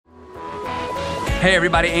Hey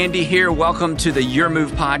everybody, Andy here. Welcome to the Your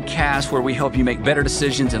Move podcast, where we help you make better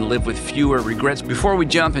decisions and live with fewer regrets. Before we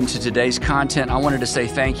jump into today's content, I wanted to say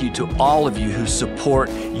thank you to all of you who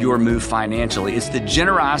support Your Move financially. It's the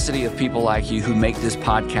generosity of people like you who make this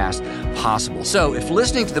podcast possible. So if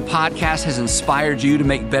listening to the podcast has inspired you to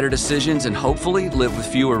make better decisions and hopefully live with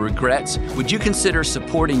fewer regrets, would you consider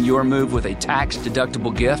supporting Your Move with a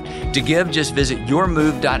tax-deductible gift? To give, just visit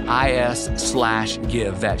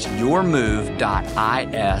yourmove.is/give. That's yourmove.is/give.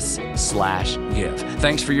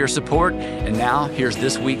 Thanks for your support. And now here's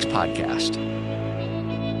this week's podcast.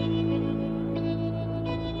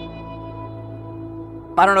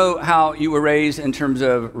 I don't know how you were raised in terms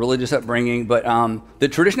of religious upbringing, but the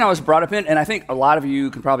tradition I was brought up in, and I think a lot of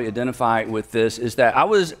you can probably identify with this, is that I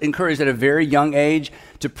was encouraged at a very young age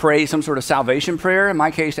to pray some sort of salvation prayer. In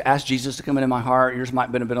my case, to ask Jesus to come into my heart. Yours might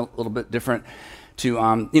have been a little bit different. To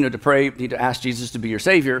pray, to ask Jesus to be your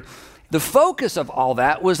Savior. The focus of all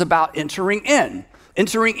that was about entering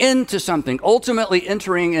into something, ultimately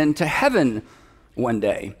entering into heaven one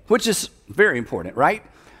day, which is very important, right?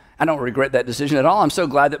 I don't regret that decision at all. I'm so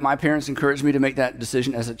glad that my parents encouraged me to make that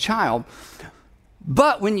decision as a child.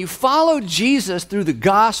 But when you follow Jesus through the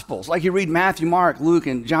Gospels, like you read Matthew, Mark, Luke,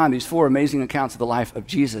 and John, these four amazing accounts of the life of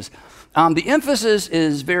Jesus, the emphasis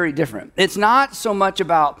is very different. It's not so much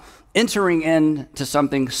about entering into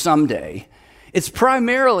something someday. It's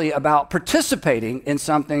primarily about participating in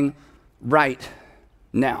something right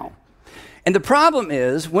now. And the problem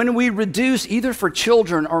is when we reduce, either for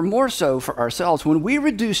children or more so for ourselves, when we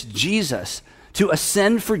reduce Jesus to a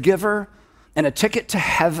sin forgiver and a ticket to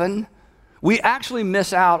heaven, we actually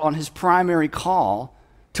miss out on his primary call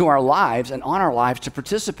to our lives and on our lives to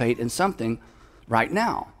participate in something right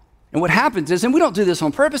now. And what happens is, and we don't do this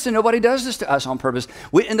on purpose, and nobody does this to us on purpose,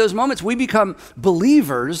 in those moments we become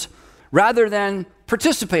believers rather than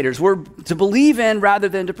participators. We're to believe in rather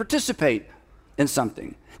than to participate in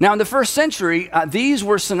something. Now, in the first century, these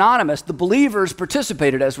were synonymous. The believers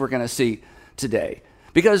participated, as we're going to see today.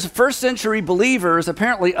 Because first century believers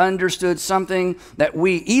apparently understood something that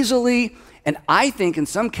we easily, and I think in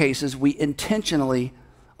some cases, we intentionally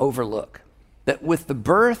overlook. That with the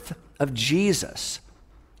birth of Jesus,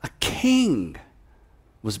 a king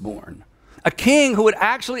was born. A king who would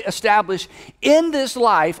actually establish in this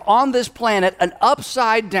life, on this planet, an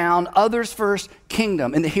upside down, others first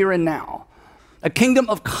kingdom in the here and now. A kingdom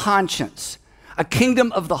of conscience, a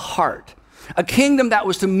kingdom of the heart, a kingdom that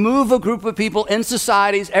was to move a group of people in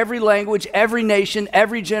societies, every language, every nation,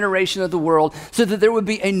 every generation of the world, so that there would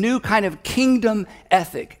be a new kind of kingdom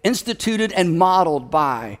ethic instituted and modeled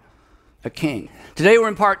by a king. Today we're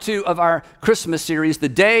in part 2 of our Christmas series, The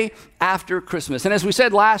Day After Christmas. And as we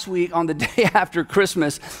said last week, on the day after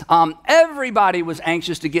Christmas, everybody was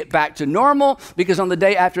anxious to get back to normal, because on the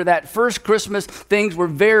day after that first Christmas, things were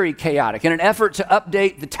very chaotic. In an effort to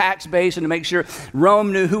update the tax base and to make sure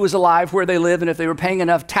Rome knew who was alive, where they lived, and if they were paying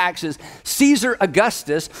enough taxes, Caesar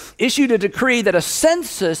Augustus issued a decree that a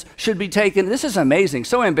census should be taken, this is amazing,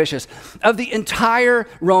 so ambitious, of the entire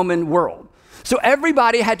Roman world. So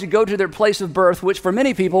everybody had to go to their place of birth, which for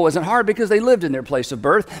many people wasn't hard because they lived in their place of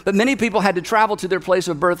birth. But many people had to travel to their place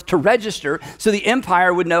of birth to register so the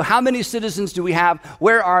empire would know how many citizens do we have,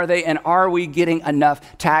 where are they, and are we getting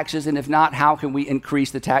enough taxes? And if not, how can we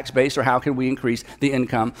increase the tax base, or how can we increase the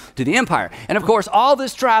income to the empire? And of course, all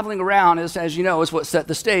this traveling around is, as you know, is what set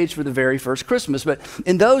the stage for the very first Christmas. But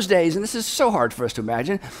in those days, and this is so hard for us to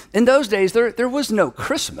imagine, in those days, there was no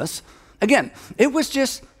Christmas. Again, it was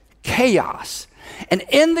just chaos. And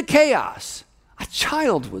in the chaos, a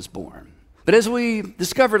child was born. But as we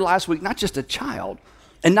discovered last week, not just a child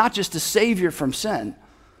and not just a savior from sin,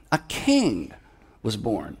 a king was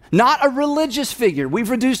born. Not a religious figure.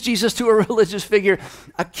 We've reduced Jesus to a religious figure.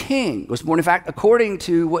 A king was born. In fact, according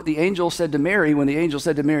to what the angel said to Mary, when the angel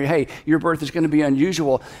said to Mary, hey, your birth is going to be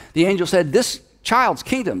unusual, the angel said, this child's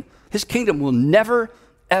kingdom, his kingdom will never,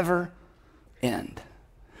 ever end.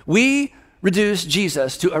 We reduce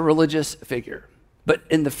Jesus to a religious figure. But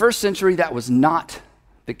in the first century, that was not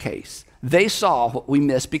the case. They saw what we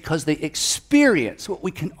missed because they experienced what we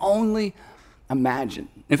can only imagine.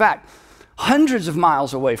 In fact, hundreds of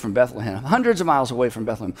miles away from Bethlehem,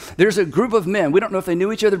 there's a group of men. We don't know if they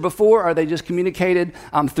knew each other before or they just communicated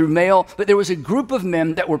through mail, but there was a group of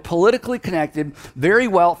men that were politically connected, very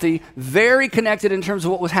wealthy, very connected in terms of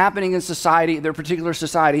what was happening in society, their particular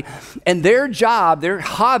society. And their job, their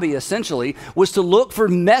hobby essentially, was to look for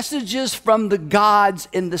messages from the gods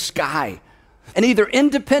in the sky. And either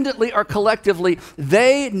independently or collectively,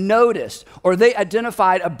 they noticed or they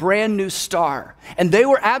identified a brand new star. And they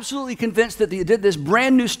were absolutely convinced that this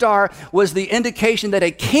brand new star was the indication that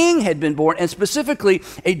a king had been born, and specifically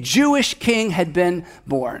a Jewish king had been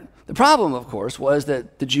born. The problem, of course, was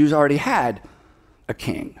that the Jews already had a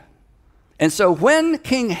king. And so when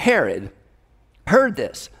King Herod heard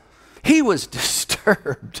this, he was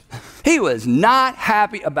disturbed. He was not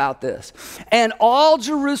happy about this. And all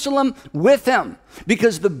Jerusalem with him,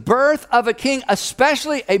 because the birth of a king,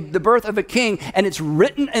 especially the birth of a king, and it's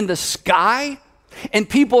written in the sky, and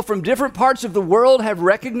people from different parts of the world have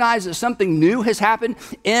recognized that something new has happened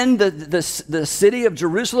in the city of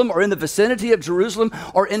Jerusalem or in the vicinity of Jerusalem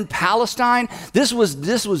or in Palestine. This was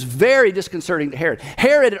very disconcerting to Herod.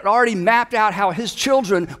 Herod had already mapped out how his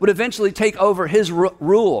children would eventually take over his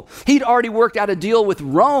rule. He'd already worked out a deal with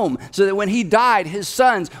Rome so that when he died, his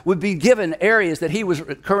sons would be given areas that he was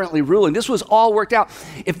currently ruling. This was all worked out.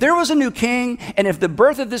 If there was a new king, and if the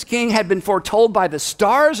birth of this king had been foretold by the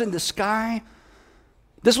stars in the sky,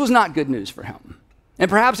 this was not good news for him. And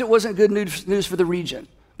perhaps it wasn't good news for the region,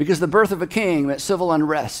 because the birth of a king meant civil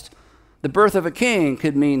unrest. The birth of a king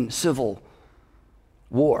could mean civil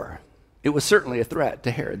war. It was certainly a threat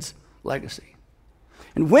to Herod's legacy.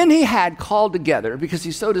 And when he had called together, because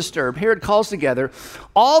he's so disturbed, Herod calls together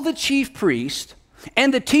all the chief priests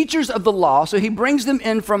and the teachers of the law, so he brings them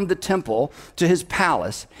in from the temple to his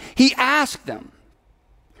palace. He asked them,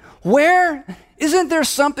 isn't there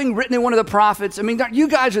something written in one of the prophets? I mean, you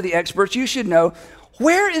guys are the experts. You should know.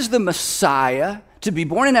 Where is the Messiah to be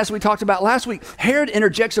born? And as we talked about last week, Herod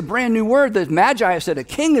interjects a brand new word. The Magi have said a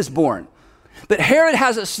king is born. But Herod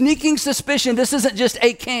has a sneaking suspicion this isn't just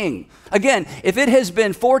a king. Again, if it has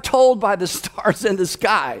been foretold by the stars in the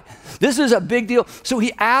sky, this is a big deal. So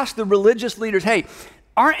he asked the religious leaders, hey,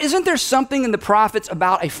 isn't there something in the prophets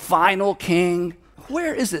about a final king?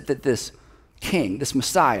 Where is it that this king, this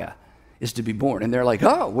Messiah, is to be born? And they're like,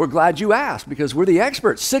 oh, we're glad you asked, because we're the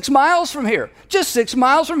experts. 6 miles from here, just 6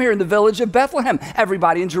 miles from here in the village of Bethlehem.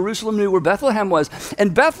 Everybody in Jerusalem knew where Bethlehem was.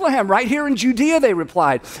 And Bethlehem, right here in Judea, they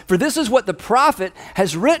replied, for this is what the prophet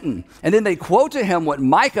has written. And then they quote to him what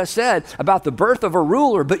Micah said about the birth of a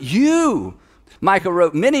ruler. But you, Micah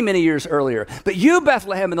wrote many, many years earlier, but you,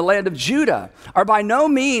 Bethlehem, in the land of Judah, are by no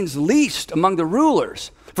means least among the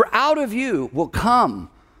rulers, for out of you will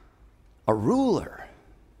come a ruler.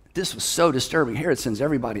 This was so disturbing. Herod sends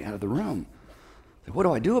everybody out of the room. What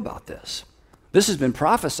do I do about this? This has been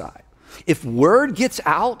prophesied. If word gets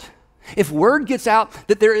out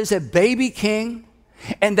that there is a baby king,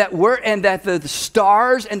 and that the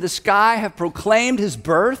stars and the sky have proclaimed his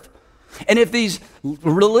birth, and if these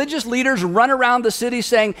religious leaders run around the city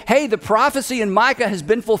saying, hey, the prophecy in Micah has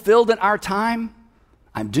been fulfilled in our time,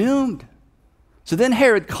 I'm doomed. So then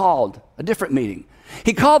Herod called a different meeting.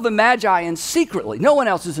 He called the Magi in secretly. No one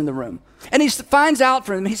else is in the room. And he finds out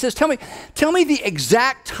from them. He says, tell me the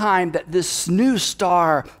exact time that this new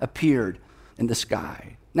star appeared in the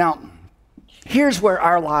sky. Now, here's where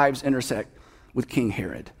our lives intersect with King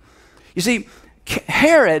Herod. You see,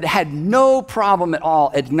 Herod had no problem at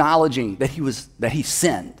all acknowledging that he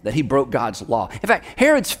sinned, that he broke God's law. In fact,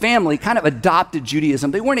 Herod's family kind of adopted Judaism.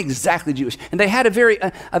 They weren't exactly Jewish, and they had a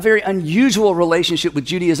very unusual relationship with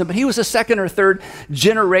Judaism, but he was a second or third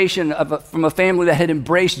generation from a family that had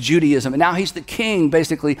embraced Judaism, and now he's the king,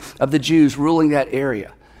 basically, of the Jews ruling that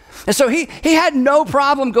area. And so he had no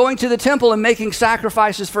problem going to the temple and making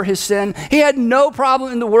sacrifices for his sin. He had no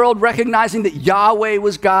problem in the world recognizing that Yahweh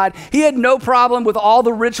was God. He had no problem with all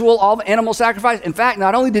the ritual, all the animal sacrifice. In fact,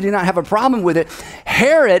 not only did he not have a problem with it,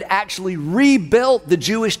 Herod actually rebuilt the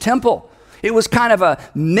Jewish temple. It was kind of a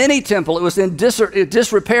mini temple. It was in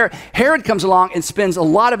disrepair. Herod comes along and spends a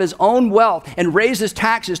lot of his own wealth and raises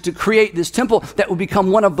taxes to create this temple that would become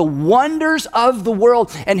one of the wonders of the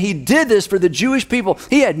world. And he did this for the Jewish people.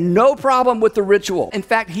 He had no problem with the ritual. In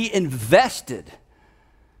fact, he invested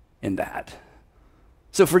in that.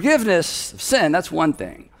 So forgiveness of sin, that's one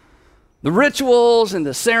thing. The rituals and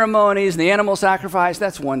the ceremonies and the animal sacrifice,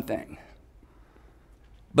 that's one thing.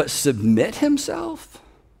 But submit himself?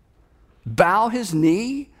 Bow his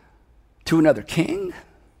knee to another king,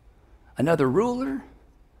 another ruler?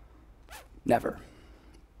 Never.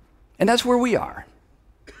 And that's where we are.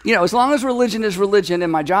 You know, as long as religion is religion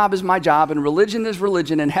and my job is my job and religion is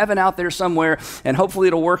religion and heaven out there somewhere and hopefully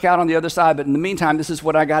it'll work out on the other side, but in the meantime, this is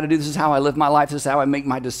what I got to do. This is how I live my life. This is how I make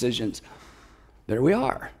my decisions. There we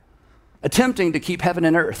are, attempting to keep heaven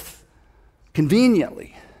and earth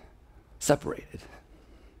conveniently separated.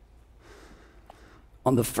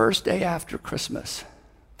 On the first day after Christmas,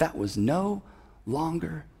 that was no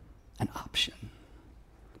longer an option,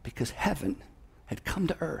 because heaven had come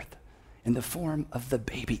to earth in the form of the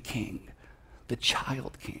baby king, the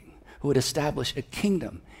child king, who would establish a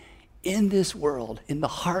kingdom in this world, in the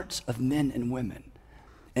hearts of men and women,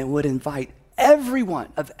 and would invite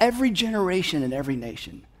everyone of every generation and every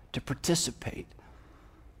nation to participate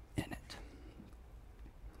in it.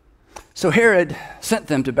 So Herod sent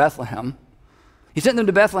them to Bethlehem. He sent them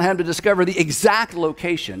to Bethlehem to discover the exact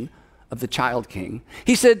location of the child king.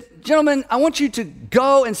 He said, gentlemen, I want you to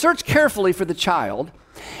go and search carefully for the child.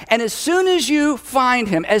 And as soon as you find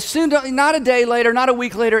him, not a day later, not a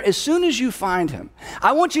week later, as soon as you find him,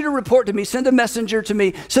 I want you to report to me, send a messenger to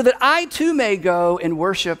me, so that I too may go and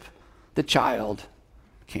worship the child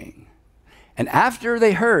king. And after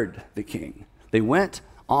they heard the king, they went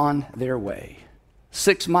on their way,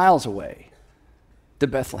 6 miles away, to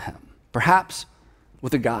Bethlehem, perhaps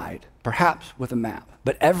with a guide, perhaps with a map,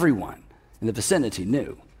 but everyone in the vicinity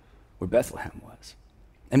knew where Bethlehem was.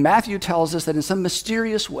 And Matthew tells us that in some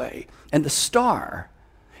mysterious way, and the star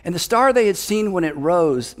they had seen when it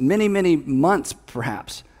rose many, many months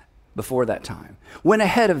perhaps before that time, went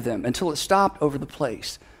ahead of them until it stopped over the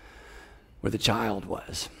place where the child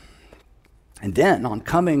was. And then on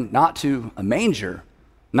coming not to a manger,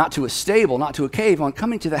 not to a stable, not to a cave, on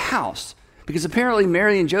coming to the house, because apparently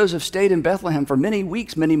Mary and Joseph stayed in Bethlehem for many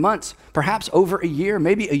weeks, many months, perhaps over a year,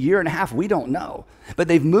 maybe a year and a half, we don't know. But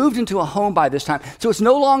they've moved into a home by this time. So it's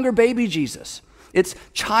no longer baby Jesus. It's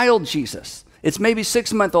child Jesus. It's maybe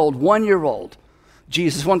 6-month-old, 1-year-old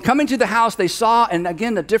Jesus. When coming to the house, they saw, and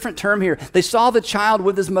again, a different term here, they saw the child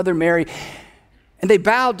with his mother Mary, and they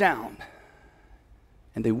bowed down,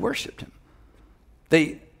 and they worshiped him.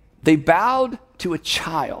 They bowed to a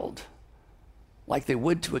child like they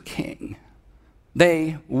would to a king.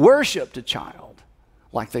 They worshiped a child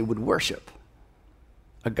like they would worship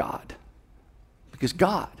a God, because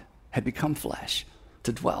God had become flesh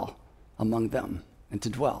to dwell among them and to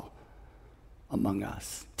dwell among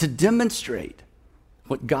us, to demonstrate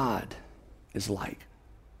what God is like.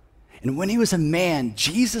 And when he was a man,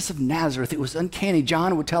 Jesus of Nazareth, it was uncanny.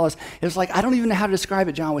 John would tell us, it was like, I don't even know how to describe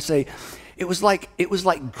it. John would say, it was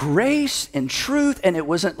like grace and truth, and it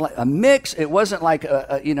wasn't like a mix. It wasn't like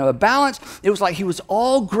a balance. It was like he was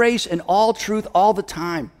all grace and all truth all the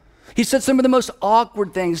time. He said some of the most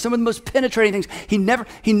awkward things, some of the most penetrating things. He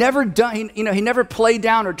never played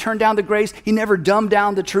down or turned down the grace. He never dumbed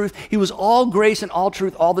down the truth. He was all grace and all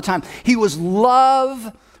truth all the time. He was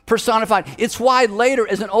love personified. It's why later,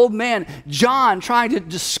 as an old man, John, trying to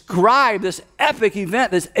describe this epic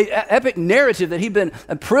event, this epic narrative that he'd been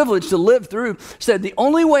privileged to live through, said, the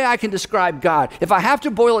only way I can describe God, if I have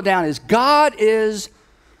to boil it down, is God is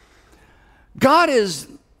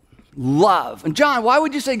love. And John, why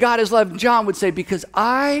would you say God is love? John would say, because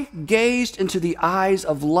I gazed into the eyes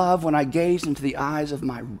of love when I gazed into the eyes of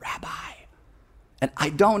my rabbi. And I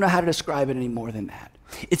don't know how to describe it any more than that.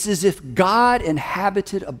 It's as if God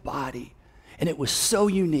inhabited a body, and it was so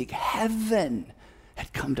unique. Heaven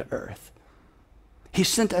had come to earth. He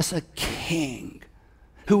sent us a king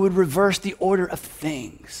who would reverse the order of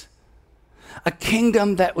things, a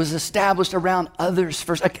kingdom that was established around others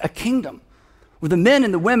first, a kingdom where the men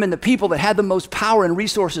and the women, the people that had the most power and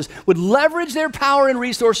resources would leverage their power and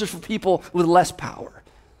resources for people with less power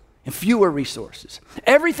and fewer resources.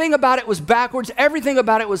 Everything about it was backwards. Everything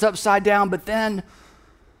about it was upside down, but then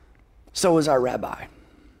so was our rabbi.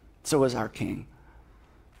 So was our king.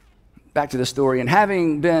 Back to the story. And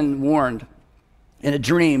having been warned in a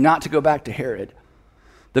dream not to go back to Herod,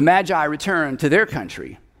 the Magi returned to their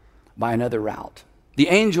country by another route. The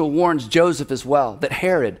angel warns Joseph as well that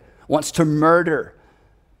Herod wants to murder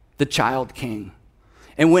the child king.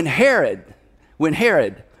 And when Herod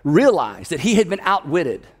realized that he had been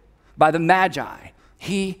outwitted by the Magi,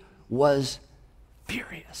 he was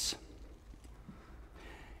furious.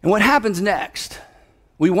 And what happens next?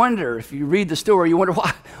 We wonder, if you read the story, you wonder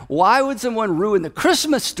why would someone ruin the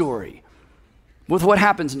Christmas story with what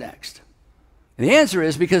happens next? And the answer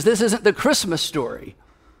is because this isn't the Christmas story.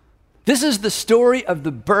 This is the story of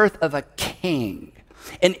the birth of a king.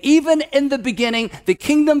 And even in the beginning, the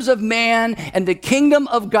kingdoms of man and the kingdom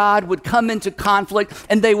of God would come into conflict,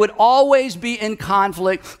 and they would always be in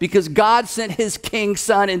conflict because God sent his king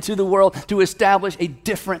son into the world to establish a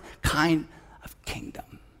different kind of kingdom.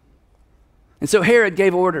 And so Herod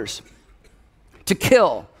gave orders to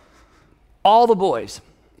kill all the boys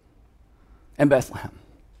in Bethlehem.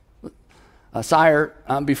 Sire,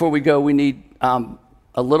 before we go, we need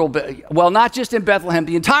a little bit, well, not just in Bethlehem,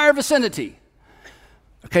 the entire vicinity.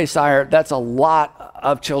 Okay, sire, that's a lot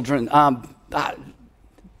of children,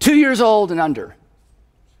 2 years old and under,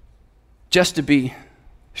 just to be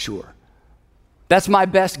sure. That's my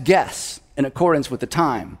best guess in accordance with the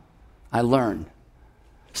time, I learned.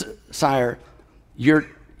 Sire, you're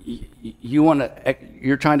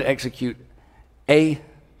trying to execute a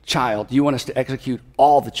child. You want us to execute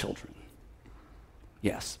all the children?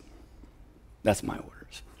 Yes, that's my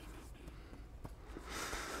orders.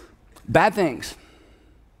 Bad things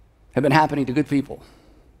have been happening to good people,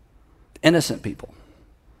 innocent people,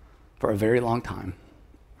 for a very long time,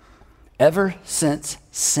 ever since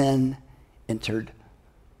sin entered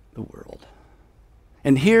the world.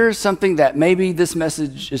 And here's something that maybe this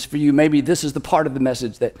message is for you. Maybe this is the part of the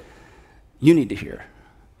message that you need to hear.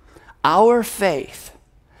 Our faith,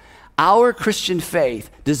 our Christian faith,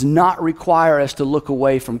 does not require us to look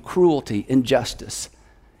away from cruelty, injustice,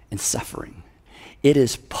 and suffering. It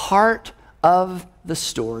is part of the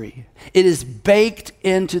story. It is baked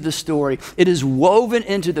into the story. It is woven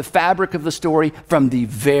into the fabric of the story from the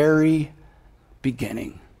very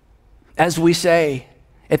beginning. As we say,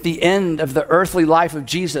 at the end of the earthly life of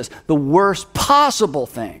Jesus, the worst possible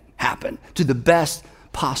thing happened to the best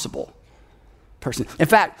possible person. In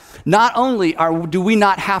fact, not only do we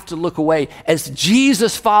not have to look away, as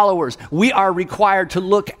Jesus followers, we are required to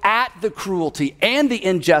look at the cruelty and the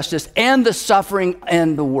injustice and the suffering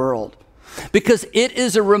in the world. Because it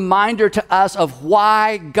is a reminder to us of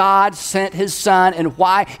why God sent his son and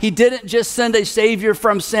why he didn't just send a savior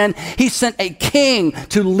from sin. He sent a king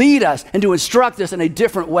to lead us and to instruct us in a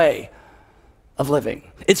different way of living.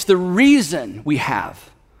 It's the reason we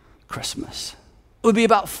have Christmas. It would be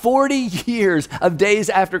about 40 years of days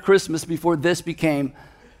after Christmas before this became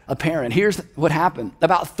apparent. Here's what happened.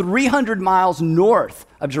 About 300 miles north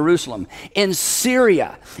of Jerusalem, in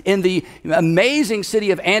Syria, in the amazing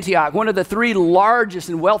city of Antioch, one of the three largest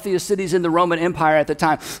and wealthiest cities in the Roman Empire at the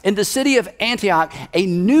time. In the city of Antioch, a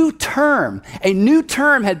new term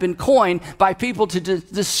had been coined by people to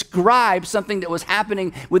describe something that was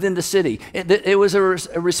happening within the city. It was a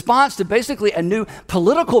response to basically a new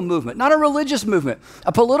political movement, not a religious movement,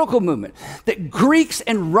 a political movement that Greeks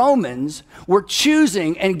and Romans were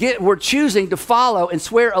choosing to follow and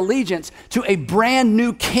swear allegiance to a brand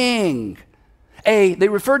new king. They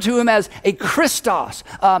referred to him as a Christos,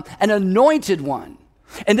 an anointed one.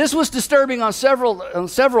 And this was disturbing on several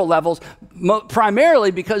levels,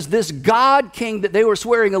 primarily because this God king that they were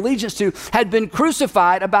swearing allegiance to had been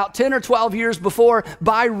crucified about 10 or 12 years before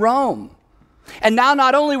by Rome. And now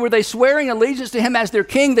not only were they swearing allegiance to him as their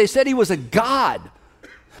king, they said he was a god.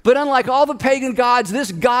 But unlike all the pagan gods,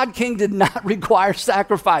 this God king did not require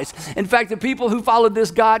sacrifice. In fact, the people who followed this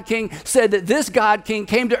God king said that this God king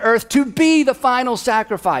came to earth to be the final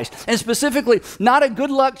sacrifice. And specifically, not a good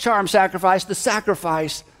luck charm sacrifice, the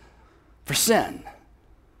sacrifice for sin.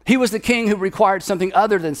 He was the king who required something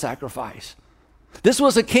other than sacrifice. This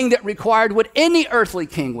was a king that required what any earthly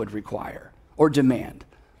king would require or demand: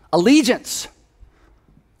 allegiance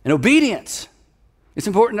and obedience. It's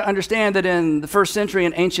important to understand that in the first century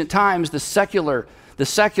in ancient times, the secular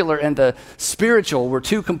and the spiritual were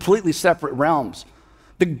two completely separate realms.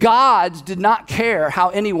 The gods did not care how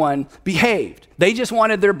anyone behaved. They just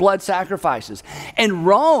wanted their blood sacrifices. And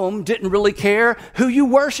Rome didn't really care who you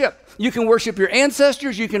worship. You can worship your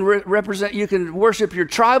ancestors, you can worship your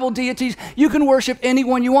tribal deities, you can worship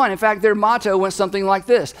anyone you want. In fact, their motto went something like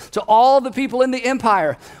this: to all the people in the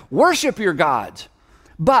empire, worship your gods,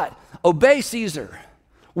 but obey Caesar.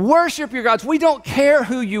 Worship your gods. We don't care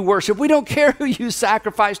who you worship. We don't care who you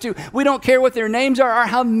sacrifice to. We don't care what their names are or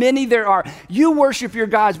how many there are. You worship your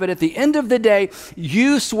gods, but at the end of the day,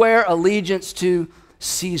 you swear allegiance to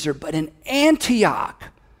Caesar. But in Antioch,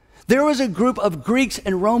 there was a group of Greeks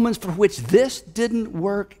and Romans for which this didn't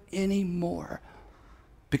work anymore,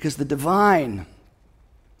 because the divine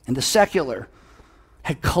and the secular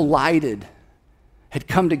had collided, had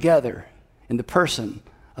come together in the person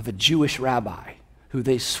of a Jewish rabbi who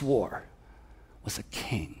they swore was a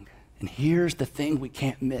king. And here's the thing we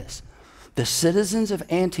can't miss. The citizens of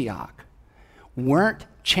Antioch weren't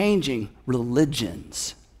changing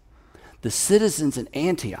religions. The citizens in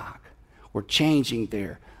Antioch were changing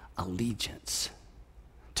their allegiance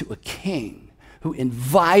to a king who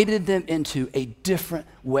invited them into a different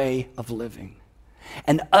way of living,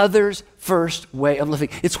 an others first way of living.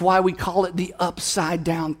 It's why we call it the upside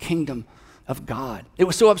down kingdom of God. It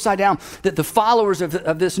was so upside down that the followers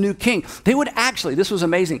of this new king, they would actually, this was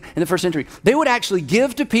amazing in the first century, they would actually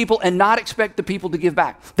give to people and not expect the people to give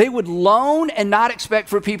back. They would loan and not expect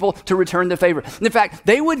for people to return the favor. In fact,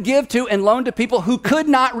 they would give to and loan to people who could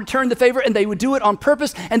not return the favor, and they would do it on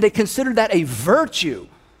purpose, and they considered that a virtue.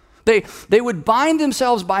 They would bind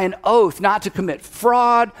themselves by an oath not to commit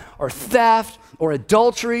fraud or theft or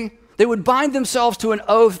adultery. They would bind themselves to an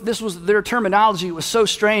oath. This was their terminology. It was so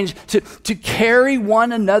strange to carry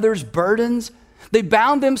one another's burdens. They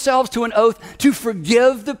bound themselves to an oath to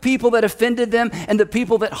forgive the people that offended them and the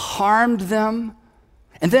people that harmed them.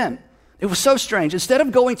 And then, it was so strange. Instead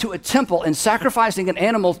of going to a temple and sacrificing an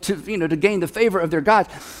animal to gain the favor of their gods,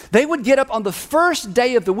 they would get up on the first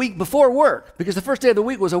day of the week before work, because the first day of the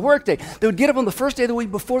week was a work day. They would get up on the first day of the week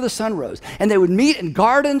before the sun rose, and they would meet in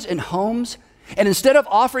gardens and homes. And instead of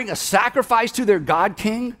offering a sacrifice to their God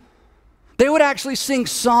king, they would actually sing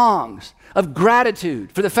songs of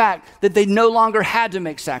gratitude for the fact that they no longer had to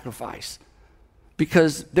make sacrifice,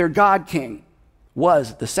 because their God king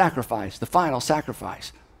was the sacrifice, the final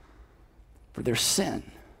sacrifice for their sin.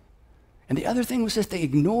 And the other thing was that they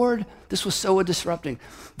ignored, this was so disrupting,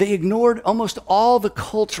 they ignored almost all the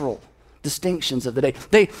cultural distinctions of the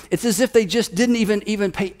day. It's as if they just didn't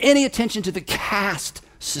even pay any attention to the caste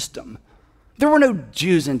system. There were no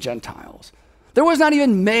Jews and Gentiles. There was not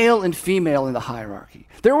even male and female in the hierarchy.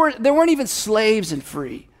 There weren't even slaves and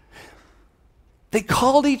free. They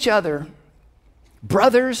called each other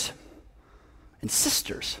brothers and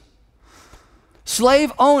sisters.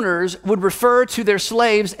 Slave owners would refer to their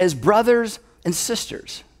slaves as brothers and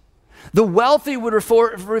sisters. The wealthy would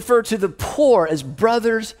refer to the poor as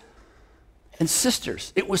brothers and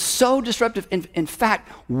sisters. It was so disruptive. In fact,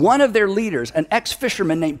 one of their leaders, an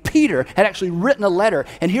ex-fisherman named Peter, had actually written a letter.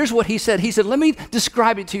 And here's what he said. He said, let me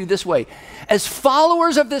describe it to you this way. As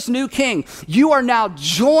followers of this new king, you are now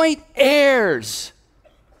joint heirs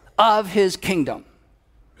of his kingdom.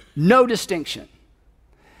 No distinction.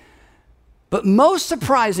 But most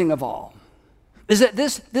surprising of all is that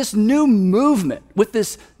this new movement with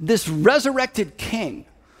this resurrected king,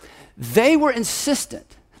 they were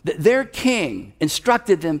insistent that their king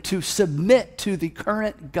instructed them to submit to the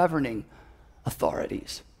current governing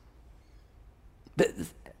authorities.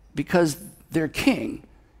 Because their king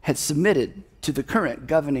had submitted to the current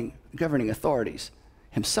governing authorities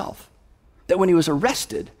himself. That when he was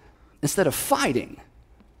arrested, instead of fighting,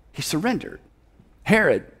 he surrendered.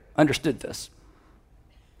 Herod understood this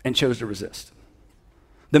and chose to resist.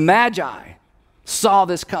 The Magi saw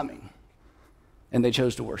this coming and they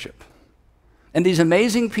chose to worship. And these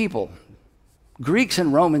amazing people, Greeks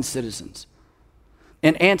and Roman citizens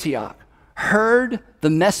in Antioch, heard the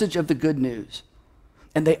message of the good news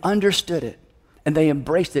and they understood it and they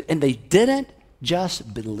embraced it, and they didn't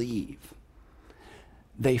just believe.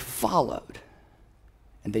 They followed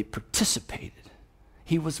and they participated.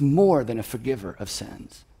 He was more than a forgiver of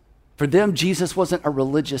sins. For them, Jesus wasn't a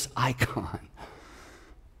religious icon.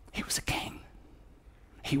 He was a king.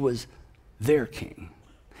 He was their king.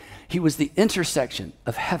 He was the intersection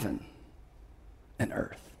of heaven and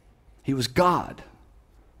earth. He was God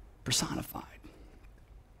personified.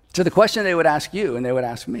 So the question they would ask you and they would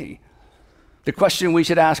ask me, the question we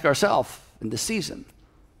should ask ourselves in this season,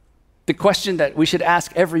 the question that we should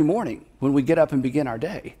ask every morning when we get up and begin our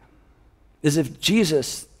day, is if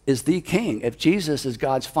Jesus is the king, if Jesus is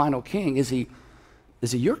God's final king, is he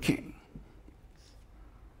your king?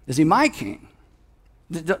 Is he my king?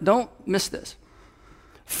 Don't miss this.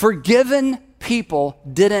 Forgiven people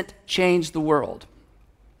didn't change the world.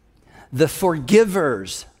 The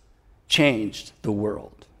forgivers changed the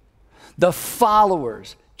world. The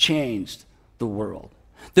followers changed the world.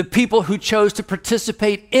 The people who chose to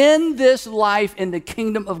participate in this life in the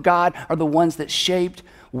kingdom of God are the ones that shaped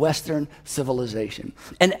Western civilization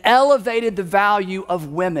and elevated the value of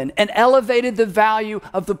women and elevated the value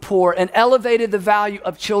of the poor and elevated the value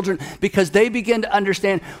of children, because they begin to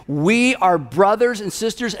understand we are brothers and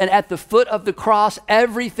sisters, and at the foot of the cross,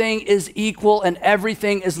 everything is equal and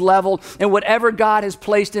everything is leveled, and whatever God has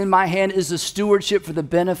placed in my hand is a stewardship for the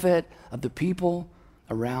benefit of the people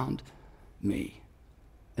around me.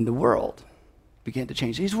 And the world began to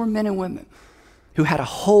change. These were men and women who had a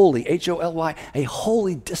holy, H-O-L-Y, a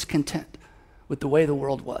holy discontent with the way the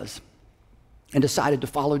world was, and decided to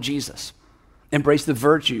follow Jesus, embrace the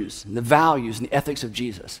virtues and the values and the ethics of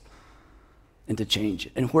Jesus, and to change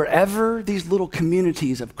it. And wherever these little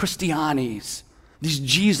communities of Christianis, these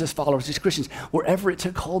Jesus followers, these Christians, wherever it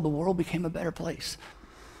took hold, the world became a better place.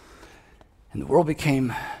 And the world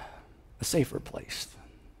became a safer place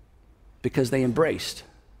because they embraced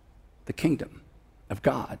the kingdom of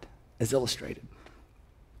God as illustrated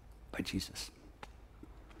by Jesus.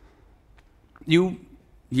 You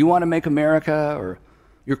want to make America or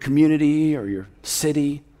your community or your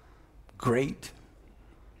city great?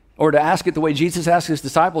 Or to ask it the way Jesus asked his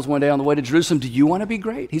disciples one day on the way to Jerusalem, do you want to be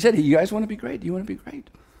great? He said, hey, you guys want to be great? Do you want to be great?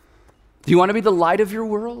 Do you want to be the light of your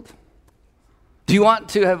world? Do you want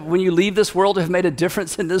to have, when you leave this world, to have made a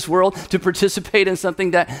difference in this world, to participate in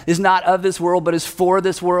something that is not of this world, but is for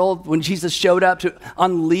this world? When Jesus showed up to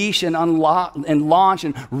unleash and unlock and launch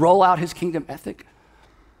and roll out his kingdom ethic?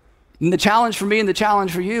 And the challenge for me and the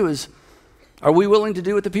challenge for you is, are we willing to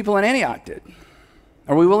do what the people in Antioch did?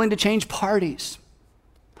 Are we willing to change parties?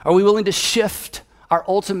 Are we willing to shift our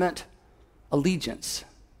ultimate allegiance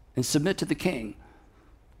and submit to the King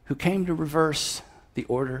who came to reverse the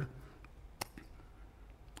order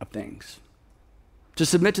of things? To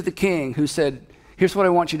submit to the King who said, here's what I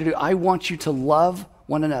want you to do. I want you to love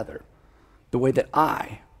one another the way that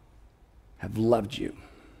I have loved you.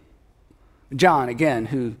 John,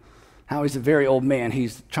 again, how he's a very old man.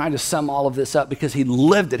 He's trying to sum all of this up because he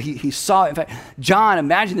lived it. He saw it. In fact, John,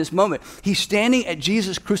 imagine this moment. He's standing at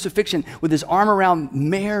Jesus' crucifixion with his arm around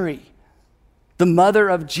Mary, the mother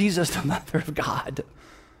of Jesus, the mother of God.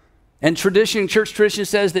 And church tradition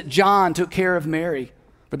says that John took care of Mary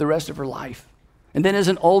for the rest of her life. And then as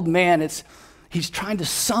an old man, he's trying to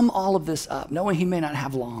sum all of this up, knowing he may not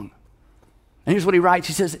have long. And here's what he writes.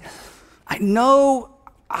 He says, I know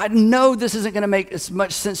this isn't going to make as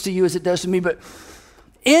much sense to you as it does to me, but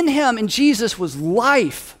in him, in Jesus, was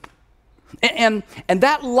life. And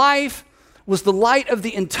that life was the light of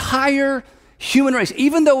the entire human race.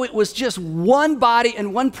 Even though it was just one body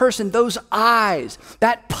and one person, those eyes,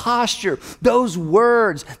 that posture, those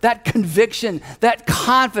words, that conviction, that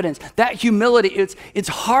confidence, that humility, it's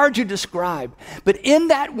hard to describe. But in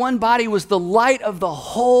that one body was the light of the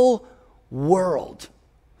whole world.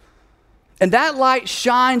 And that light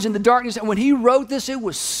shines in the darkness. And when he wrote this, it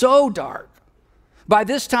was so dark. By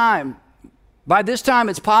this time,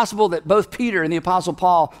 it's possible that both Peter and the Apostle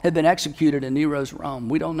Paul had been executed in Nero's Rome.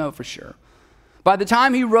 We don't know for sure. By the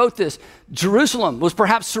time he wrote this, Jerusalem was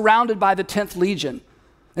perhaps surrounded by the 10th Legion.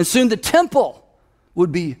 And soon the temple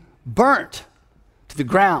would be burnt to the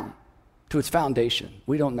ground, to its foundation.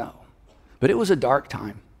 We don't know. But it was a dark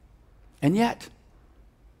time. And yet,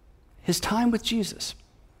 his time with Jesus,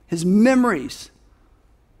 his memories,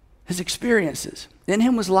 his experiences, in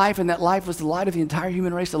him was life, and that life was the light of the entire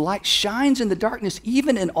human race. The light shines in the darkness,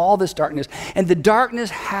 even in all this darkness, and the darkness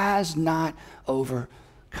has not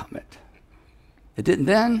overcome it. It didn't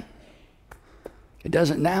then, it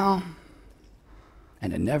doesn't now,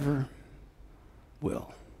 and it never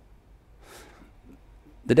will.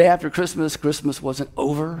 The day after Christmas, Christmas wasn't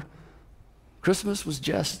over. Christmas was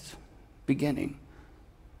just beginning.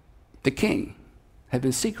 The King had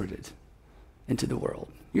been secreted into the world.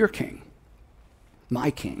 Your King,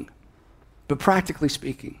 my King. But practically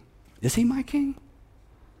speaking, is he my King?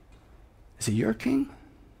 Is he your King?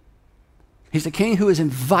 He's the King who has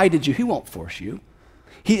invited you. He won't force you.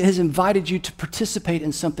 He has invited you to participate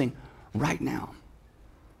in something right now.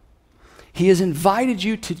 He has invited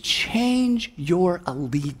you to change your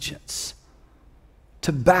allegiance,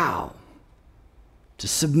 to bow, to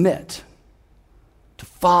submit, to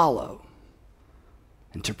follow,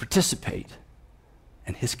 and to participate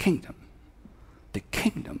in his kingdom, the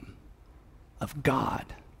kingdom of God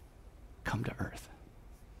come to earth.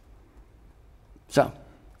 So,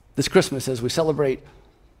 this Christmas, as we celebrate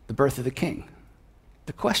the birth of the King,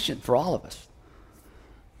 the question for all of us,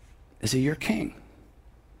 is he your King?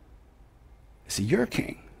 Is he your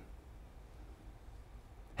King?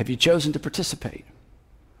 Have you chosen to participate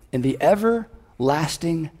in the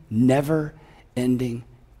everlasting, never-ending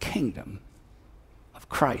kingdom of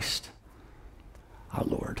Christ, our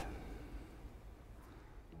Lord?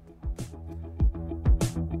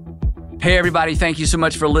 Hey everybody, thank you so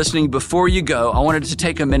much for listening. Before you go, I wanted to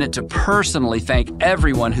take a minute to personally thank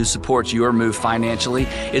everyone who supports Your Move financially.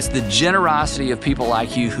 It's the generosity of people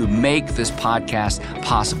like you who make this podcast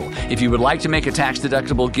possible. If you would like to make a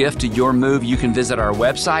tax-deductible gift to Your Move, you can visit our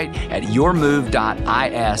website at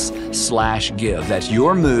yourmove.is/give. That's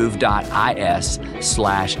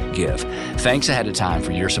yourmove.is/give. Thanks ahead of time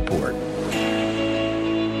for your support.